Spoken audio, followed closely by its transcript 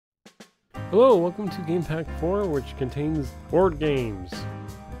Hello, welcome to Game Pack 4, which contains board games.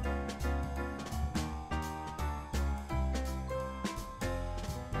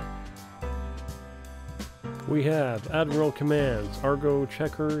 We have Admiral Commands, Argo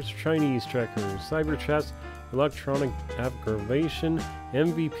Checkers, Chinese Checkers, Cyber Chess, Electronic Aggravation,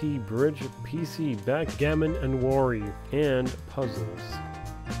 MVP Bridge, PC Gammon and Wari, and Puzzles.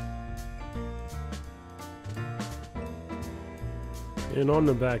 And on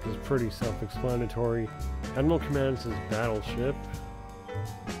the back is pretty self-explanatory. Admiral Commands is Battleship,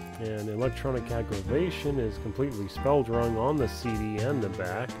 and Electronic Aggravation is completely spelled wrong on the CD and the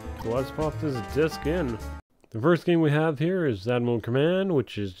back. So let's pop this disc in. The first game we have here is Admiral Command,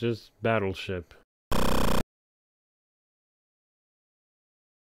 which is just Battleship.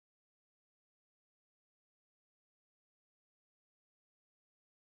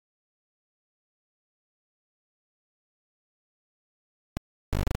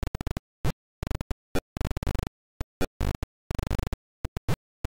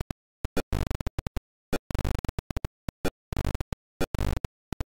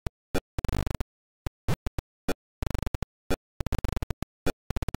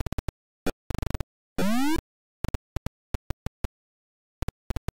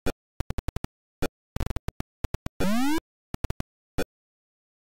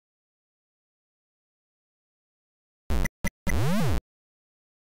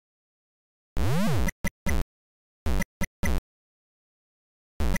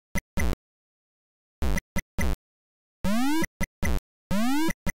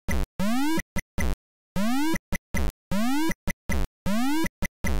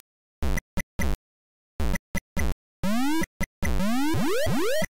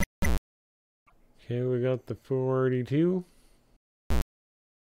 Okay, we got the 482.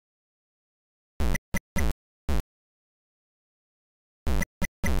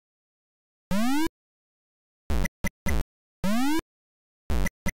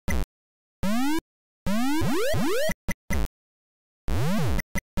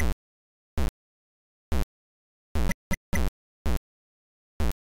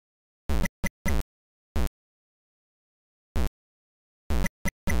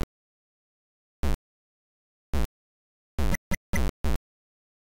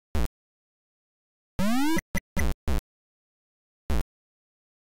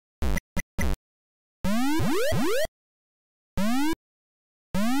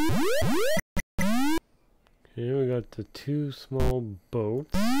 Okay, we got the two small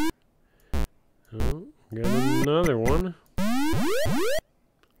boats. Oh, got another one.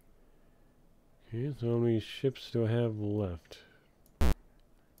 Okay, so how many ships do I have left?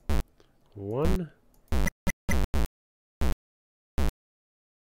 One.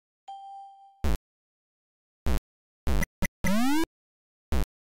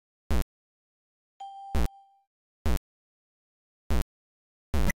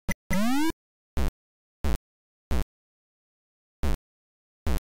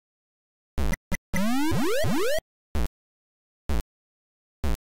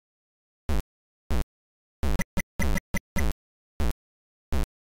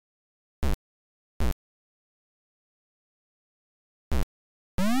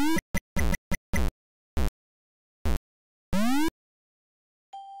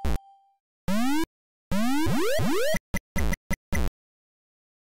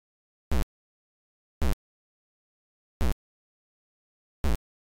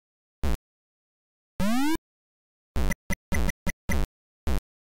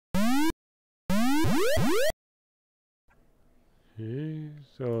 Okay,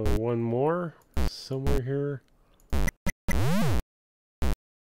 so one more somewhere here.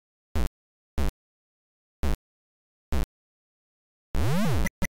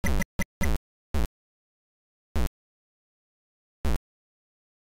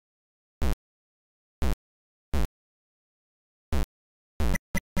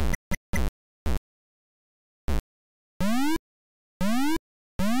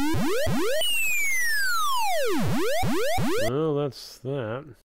 Well, that's that.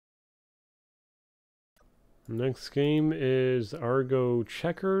 Next game is Argo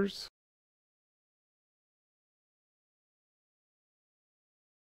Checkers.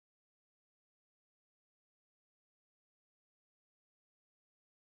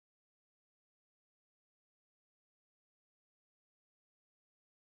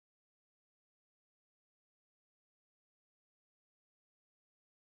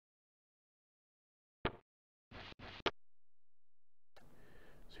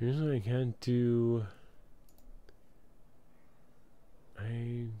 So usually I can't do...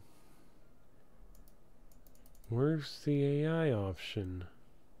 Where's the AI option?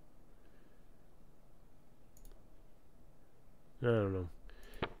 I don't know.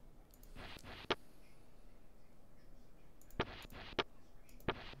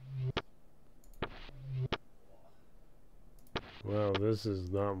 Wow, this is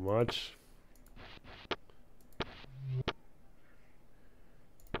not much.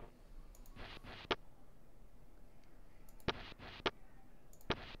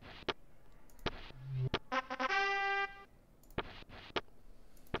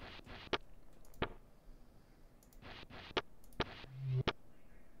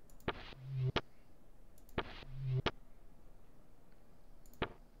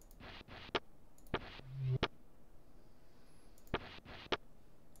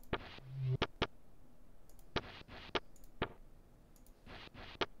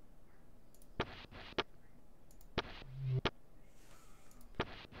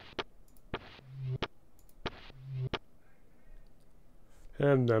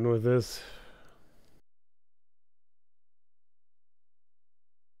 I'm done with this.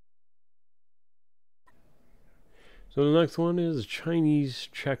 So the next one is Chinese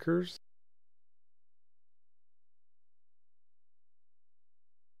checkers.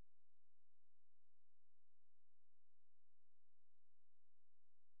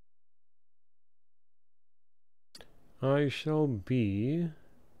 I shall be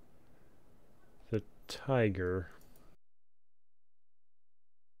the tiger.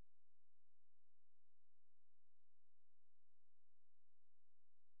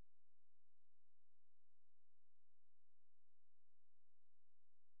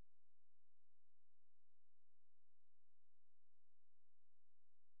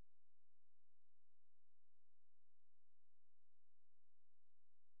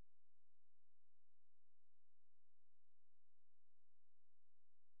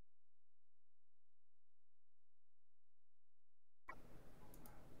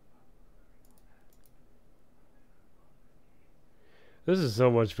 This is so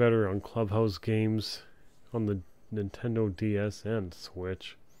much better on Clubhouse games on the Nintendo DS and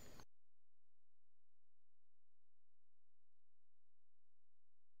Switch.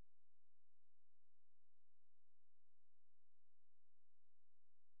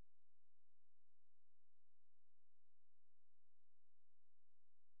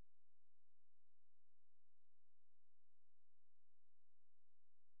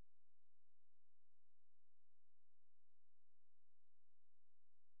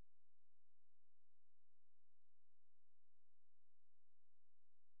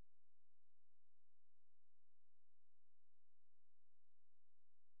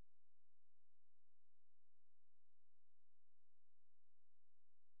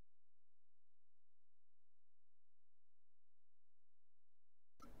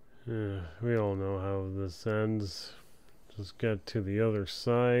 We all know how this ends. Just get to the other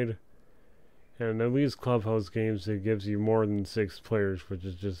side. And at least Clubhouse games, it gives you more than 6 players, which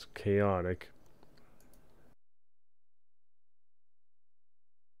is just chaotic.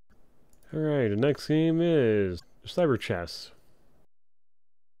 Alright, the next game is Cyber Chess.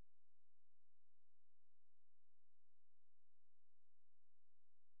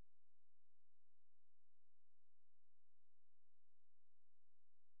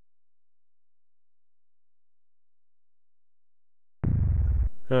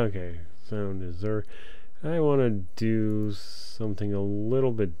 Okay, sound is there. I want to do something a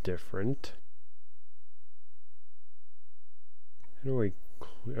little bit different. How do I...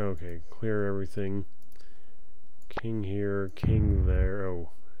 okay, clear everything. King here, king there. Oh,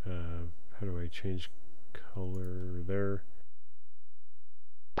 how do I change color there?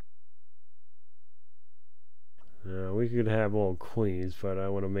 We could have all queens, but I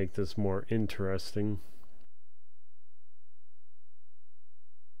want to make this more interesting.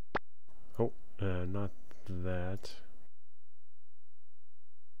 Oh, not that.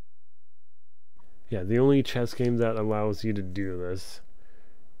 Yeah, the only chess game that allows you to do this.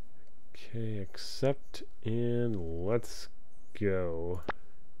 Okay, accept, and let's go.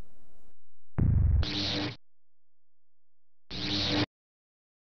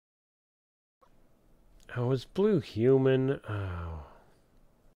 Oh, is blue human? Oh.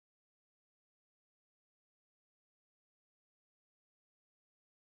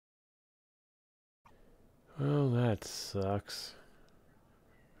 Well, that sucks.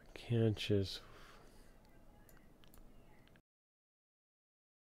 I can't just...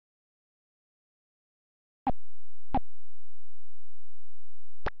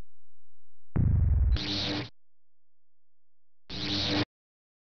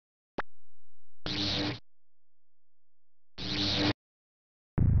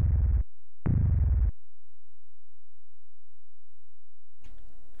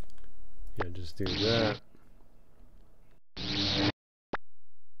 yeah, just do that.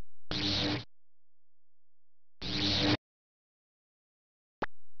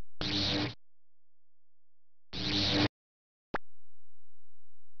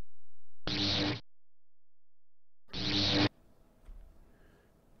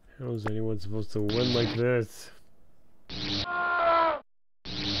 is anyone supposed to win like this?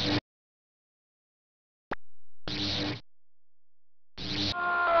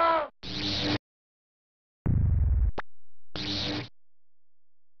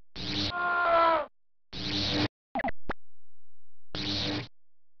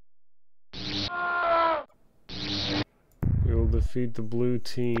 We will defeat the blue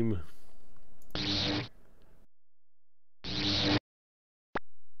team.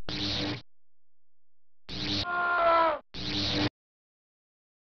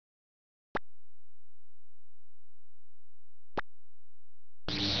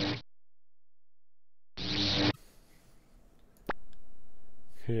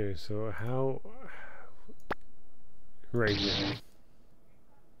 Okay, so how... Right here.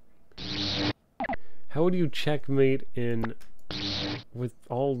 How would you checkmate in with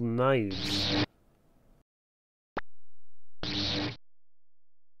all knights?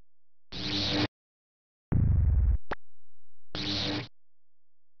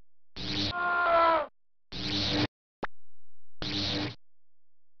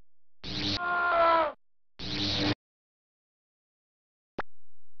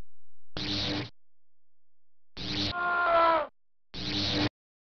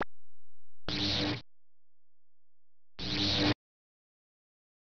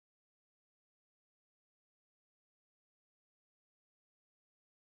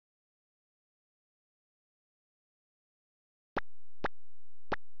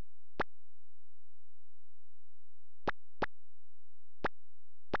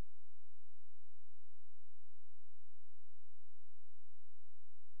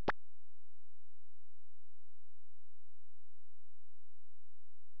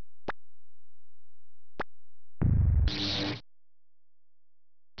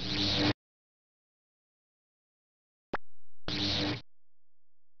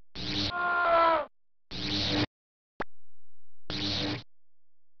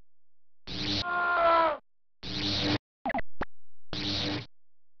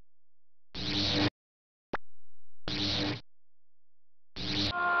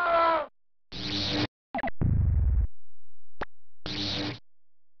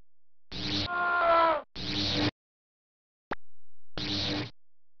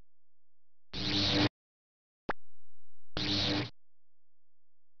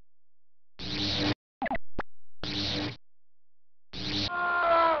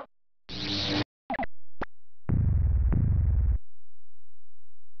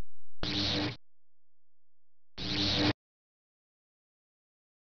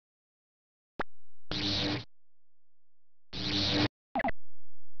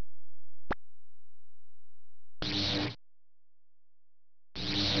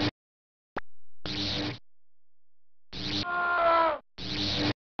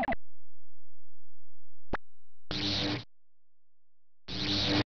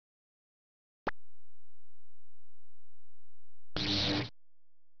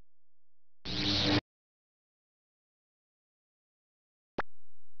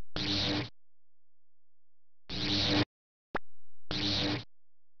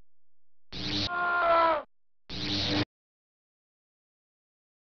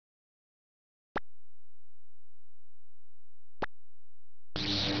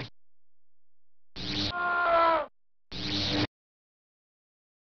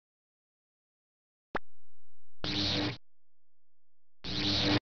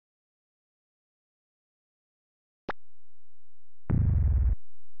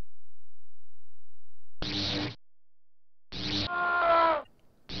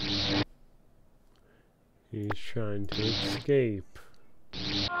 He's trying to escape.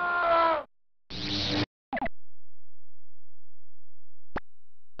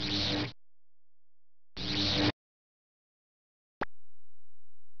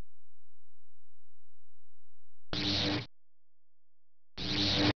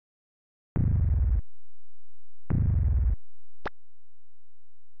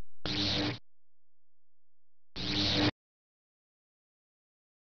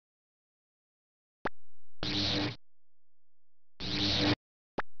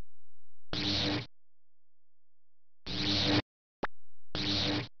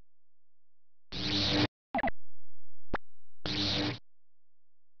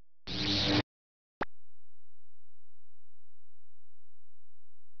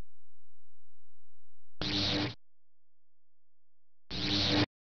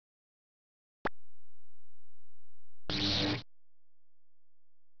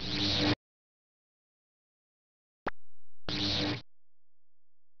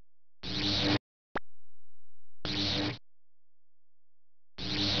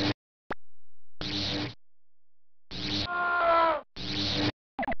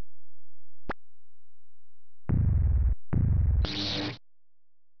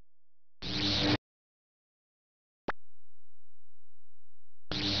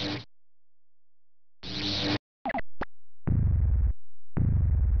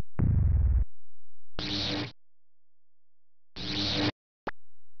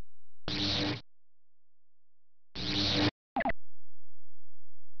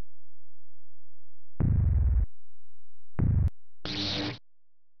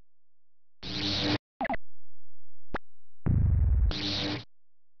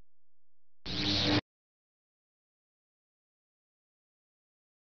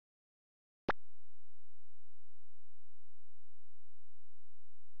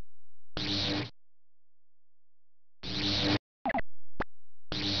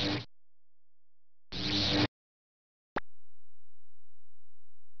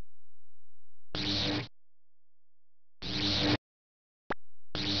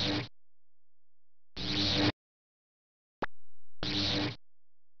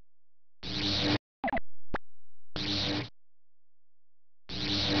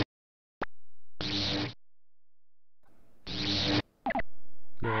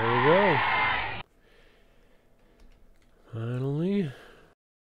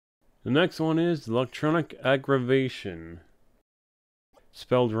 The next one is electronic aggravation.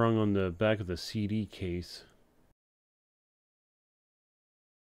 Spelled wrong on the back of the CD case.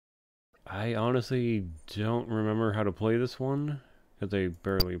 I honestly don't remember how to play this one, because I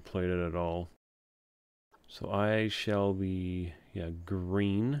barely played it at all. So I shall be,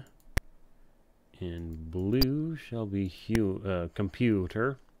 green. And blue shall be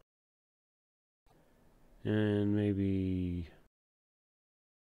computer. And maybe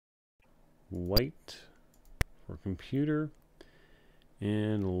white for computer.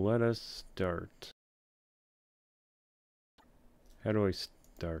 And let us start. How do I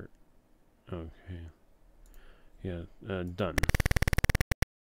start? Okay. Yeah, done.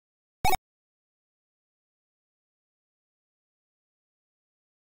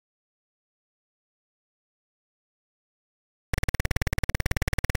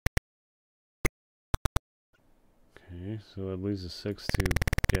 Okay, so it leaves a 6 to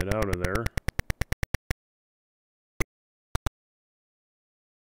get out of there.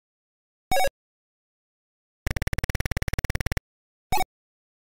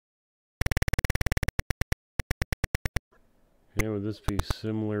 Okay, would this be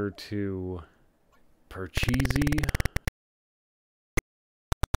similar to Parcheesi?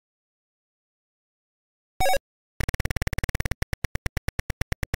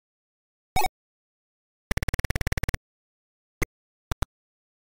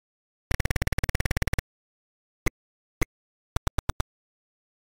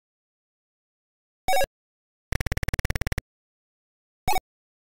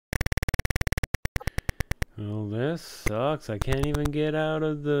 Well, this sucks. I can't even get out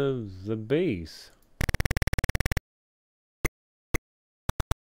of the base.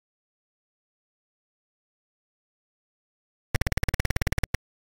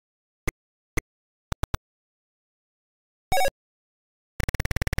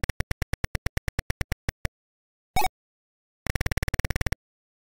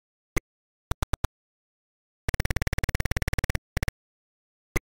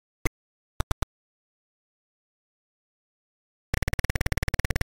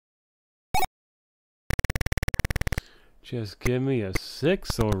 Just give me a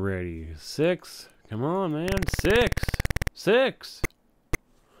 6 already. 6. Come on, man. 6. 6.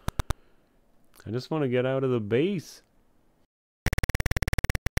 I just want to get out of the base.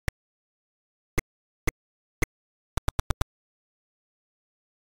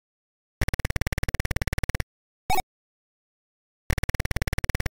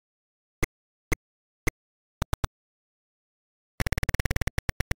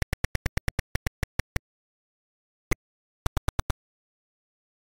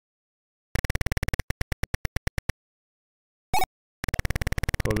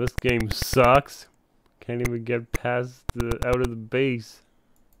 Oh, this game sucks. Can't even get past out of the base.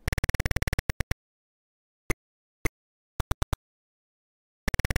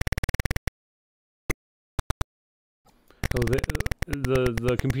 Oh,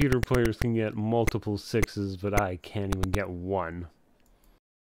 the computer players can get multiple 6s, but I can't even get 1.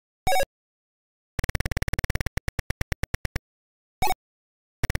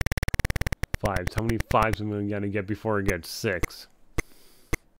 5s. How many 5s am I gonna get before I get 6?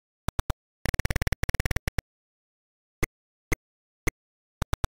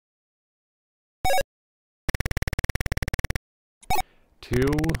 2.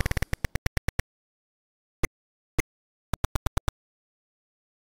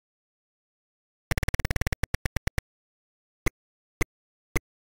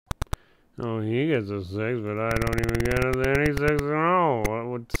 Oh, he gets a 6, but I don't even get any 6 at all.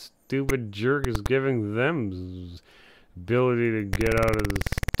 What stupid jerk is giving them ability to get out of the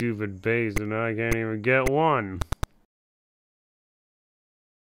stupid base, and I can't even get 1?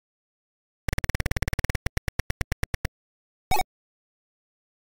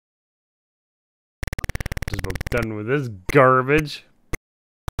 Just about done with this garbage.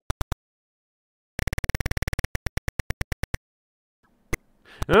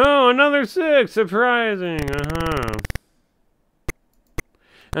 Oh, another 6! Surprising!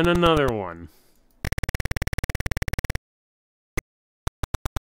 And another one.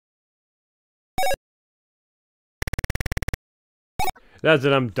 That's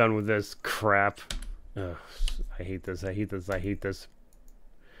it, I'm done with this crap. Ugh, I hate this, I hate this, I hate this.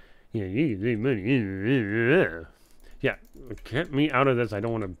 Yeah, you can make money. Yeah, get me out of this, I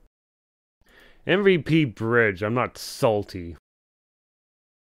don't want to... MVP bridge, I'm not salty.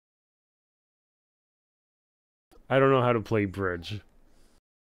 I don't know how to play bridge.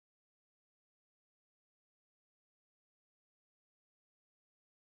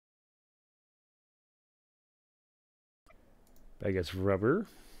 I guess rubber.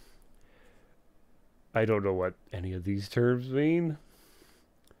 I don't know what any of these terms mean.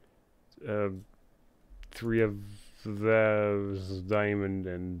 Three of those diamond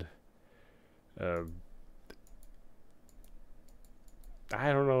and uh,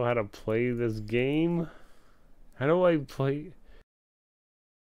 I don't know how to play this game. How do I play?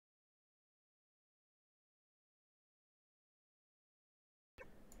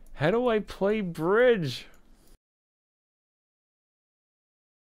 How do I play bridge?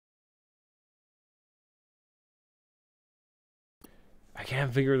 I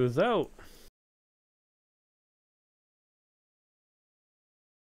can't figure this out.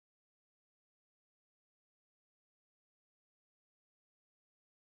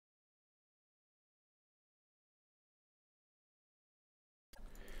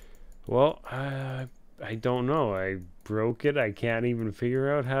 Well, I don't know. I broke it. I can't even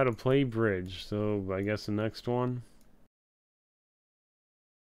figure out how to play bridge. So I guess the next one.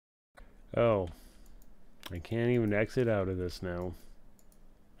 Oh, I can't even exit out of this now.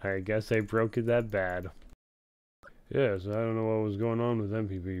 I guess I broke it that bad. Yes, I don't know what was going on with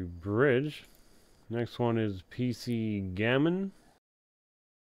MPB bridge. Next one is PC Gammon.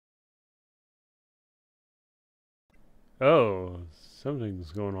 Oh,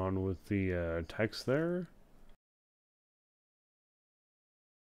 something's going on with the text there.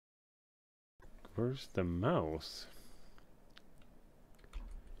 Where's the mouse?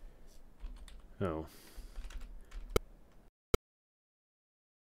 Oh.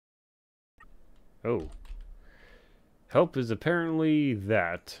 Oh. Help is apparently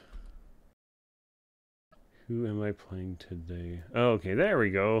that. Who am I playing today? Oh, okay, there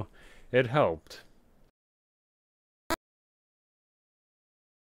we go. It helped.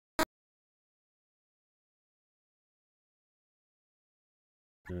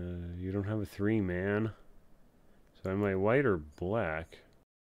 You don't have a 3-man. So am I white or black?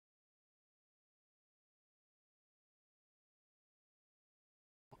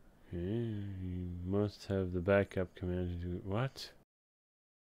 Okay, you must have the backup command to do... What?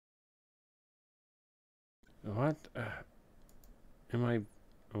 What? Am I...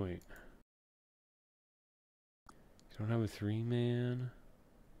 Oh, wait. You don't have a 3-man?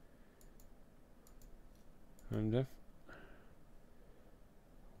 I'm def...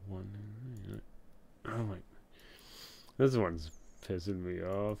 One... Oh, my... This one's pissing me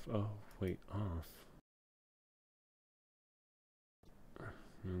off. Oh, wait, off.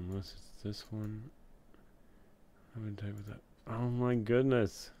 Unless it's this one. I'm gonna type with that. Oh my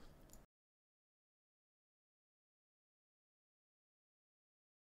goodness.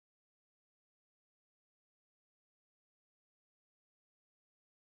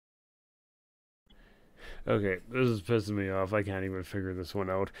 Okay, this is pissing me off. I can't even figure this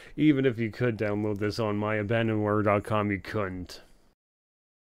one out. Even if you could download this on myabandonware.com, you couldn't.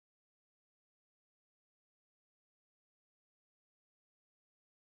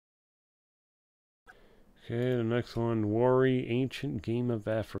 Okay, the next one, Wari, Ancient Game of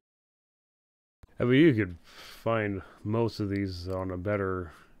Africa. I mean, you could find most of these on a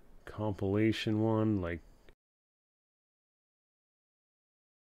better compilation one, like...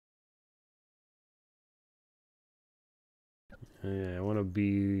 Yeah, I want to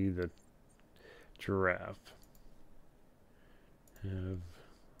be the giraffe. Have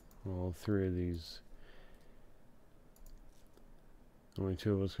all 3 of these. Only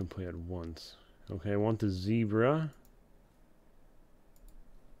 2 of us can play at once. Okay, I want the zebra.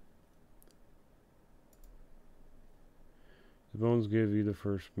 The bones give you the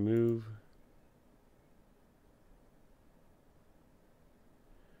first move.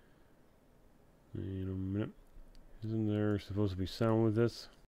 Wait a minute. Isn't there supposed to be sound with this?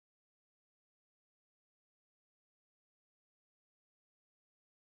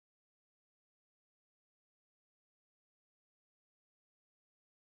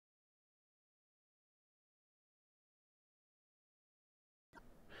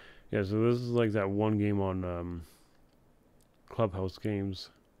 Yeah, so this is like that one game on Clubhouse Games.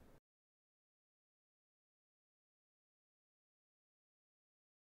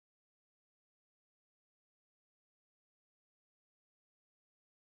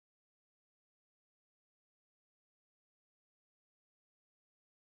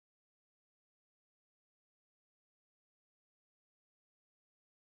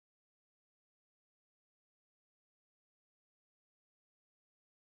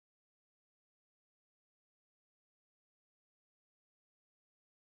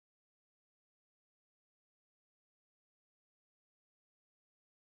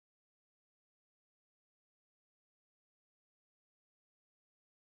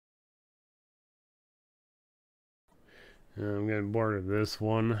 I'm getting bored of this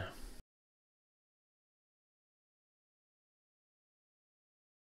one.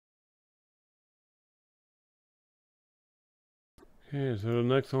 Okay, so the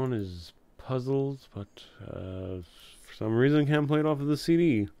next one is puzzles, but for some reason can't play it off of the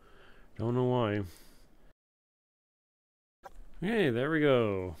CD. Don't know why. Okay, there we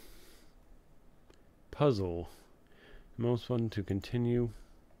go. Puzzle. Most fun to continue.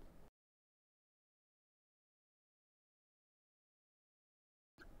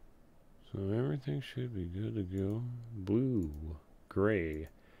 So everything should be good to go. Blue, gray,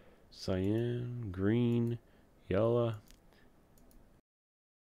 cyan, green, yellow.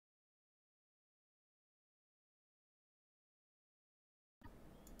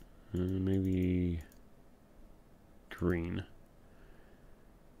 And maybe green.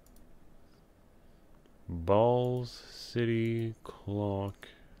 Balls, city, clock,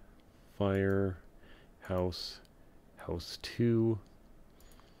 fire, house, house 2,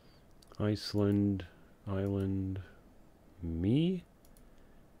 Iceland, island, me,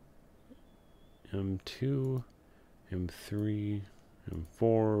 M2, M3,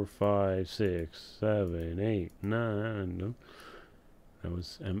 M4, 5, 6, 7, 8, 9. That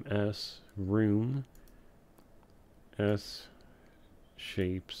was MS, room, S,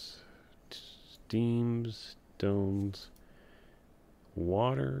 shapes, steams, stones,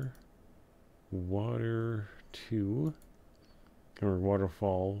 water, water 2, or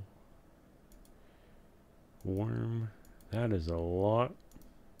waterfall, worm. That is a lot.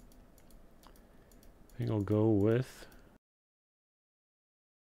 I think I'll go with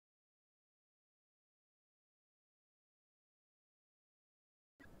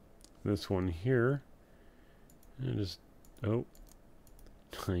this one here. And just, oh,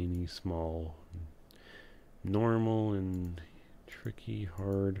 tiny, small, normal, and tricky,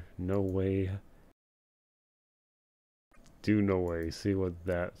 hard, no way. Do no way. See what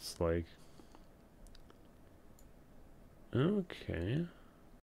that's like. Okay.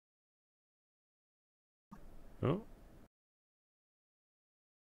 Oh.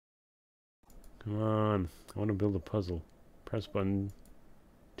 Come on. I want to build a puzzle. Press button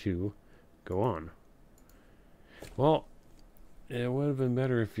 2. Go on. Well, it would have been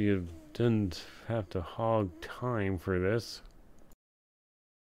better if you didn't have to hog time for this.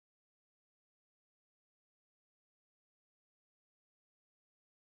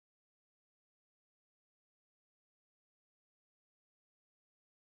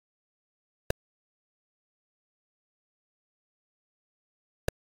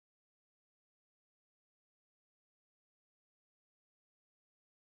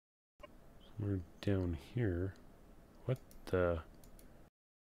 We're down here. What the?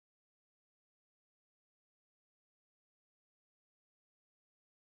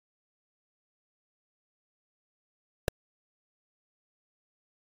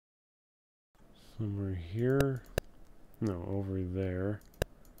 Somewhere here? No, over there.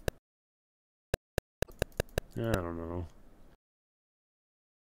 I don't know.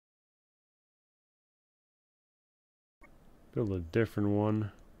 Build a different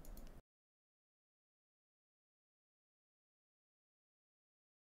one.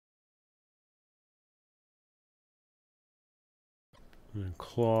 And a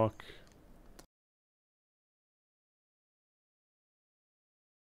clock.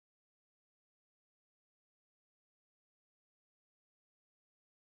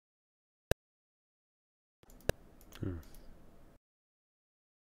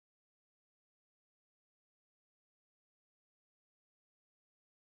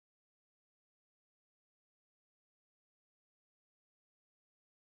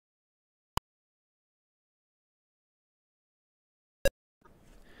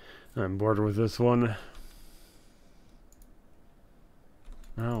 I'm bored with this one.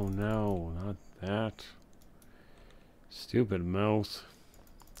 Oh no, not that. Stupid mouse.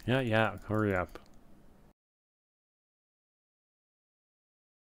 Yeah, hurry up.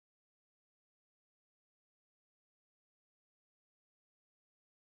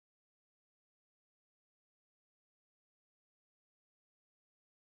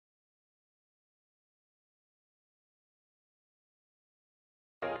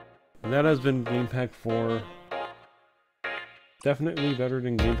 That has been Game Pack 4. Definitely better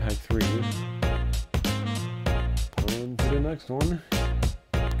than Game Pack 3. On to the next one.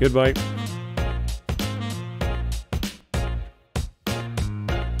 Goodbye.